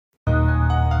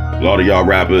A lot of y'all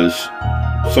rappers,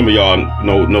 some of y'all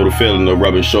know the feeling of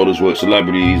rubbing shoulders with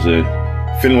celebrities and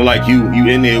feeling like you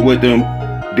in there with them,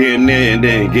 damn near, and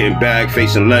then getting back,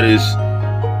 facing letters.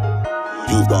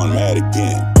 You've gone mad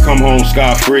again. Come home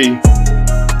scot-free.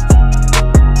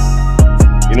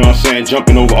 You know what I'm saying?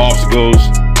 Jumping over obstacles,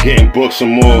 getting booked some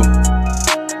more,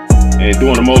 and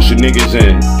doing the most of niggas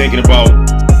and thinking about,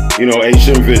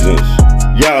 HM visions.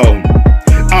 Yo,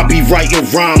 I be writing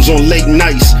rhymes on late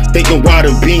nights, thinking why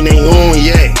the bean ain't on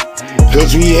yet.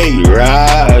 Cause we hate,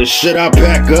 right? Should I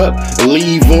pack up,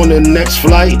 leave on the next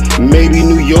flight? Maybe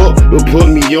New York will put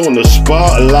me on the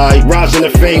spotlight. Rising to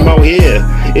fame out here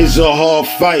is a hard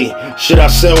fight. Should I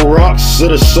sell rocks or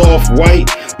the soft white?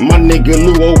 My nigga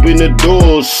Lou opened the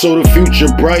doors so the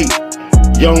future bright.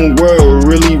 Young world,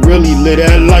 really live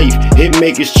that life. Hit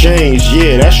makers change,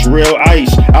 yeah, that's real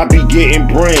ice. I be getting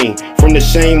brain from the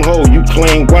same hoe you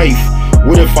claim wife.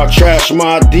 What if I trash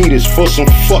my Adidas for some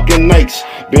fucking Nikes?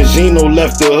 Benzino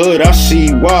left the hood, I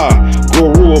see why.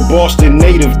 Guru, a Boston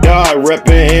native, died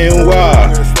reppin'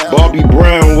 NY. Bobby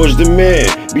Brown was the man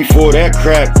before that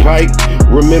crack pipe.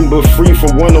 Remember Free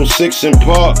from 106 in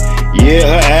Park? Yeah,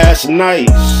 her ass nice.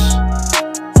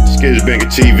 Skids Banker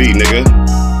TV, nigga.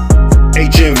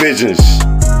 HM Visions,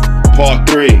 Part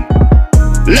 3.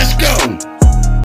 Let's go!